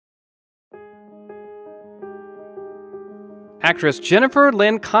Actress Jennifer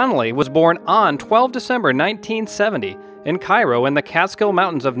Lynn Connelly was born on 12 December 1970 in Cairo in the Catskill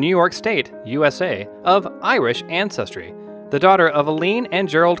Mountains of New York State, USA, of Irish ancestry. The daughter of Ilene and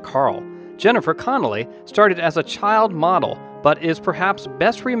Gerard Karl, Jennifer Connelly started as a child model, but is perhaps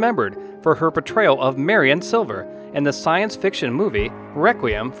best remembered for her portrayal of Marion Silver in the science fiction movie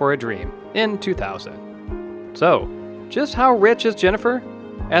Requiem for a Dream in 2000. So, just how rich is Jennifer?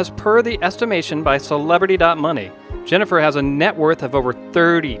 As per the estimation by Celebrity.money, Jennifer has a net worth of over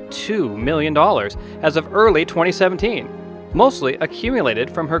 $32 million as of early 2017, mostly accumulated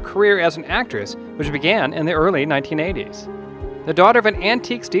from her career as an actress, which began in the early 1980s. The daughter of an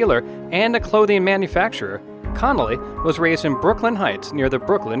antiques dealer and a clothing manufacturer, Connelly was raised in Brooklyn Heights near the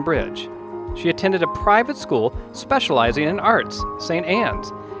Brooklyn Bridge. She attended a private school specializing in arts, St.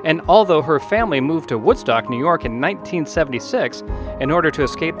 Anne's, and although her family moved to Woodstock, New York in 1976 in order to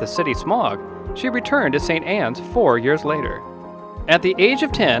escape the city smog, she returned to St. Anne's 4 years later. At the age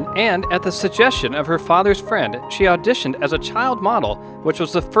of 10, and at the suggestion of her father's friend, she auditioned as a child model, which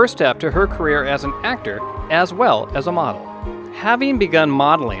was the first step to her career as an actor as well as a model. Having begun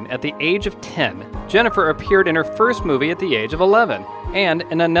modeling at the age of 10, Jennifer appeared in her first movie at the age of 11, and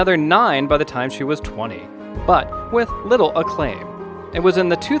in another 9 by the time she was 20, but with little acclaim. It was in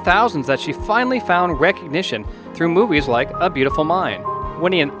the 2000s that she finally found recognition through movies like A Beautiful Mind,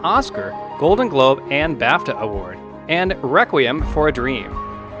 winning an Oscar, Golden Globe, and BAFTA award, and Requiem for a Dream.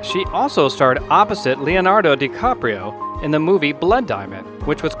 She also starred opposite Leonardo DiCaprio in the movie Blood Diamond,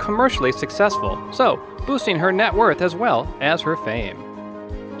 which was commercially successful, so boosting her net worth as well as her fame.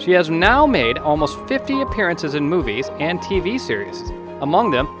 She has now made almost 50 appearances in movies and TV series, among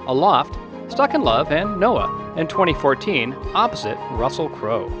them Aloft, Stuck in Love, and Noah in 2014 opposite Russell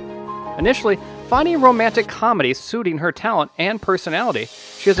Crowe. Initially finding romantic comedies suiting her talent and personality,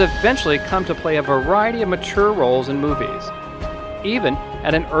 she has eventually come to play a variety of mature roles in movies. Even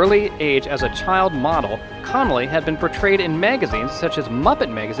at an early age as a child model, Connelly had been portrayed in magazines such as Muppet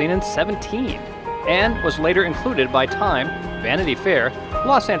Magazine and 17, and was later included by Time, Vanity Fair,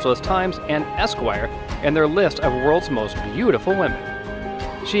 Los Angeles Times, and Esquire in their list of world's most beautiful women.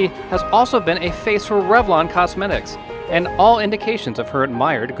 She has also been a face for Revlon Cosmetics, and all indications of her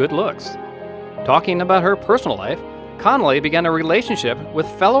admired good looks. Talking about her personal life, Connelly began a relationship with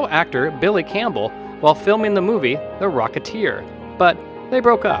fellow actor Billy Campbell while filming the movie The Rocketeer, but they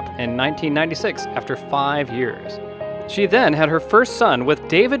broke up in 1996 after 5 years. She then had her first son with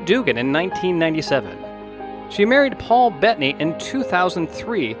David Dugan in 1997. She married Paul Bettany in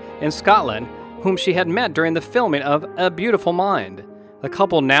 2003 in Scotland, whom she had met during the filming of A Beautiful Mind. The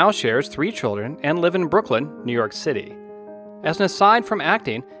couple now shares 3 children and live in Brooklyn, New York City. As an aside from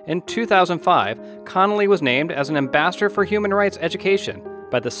acting, in 2005, Connelly was named as an ambassador for human rights education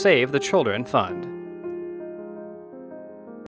by the Save the Children Fund.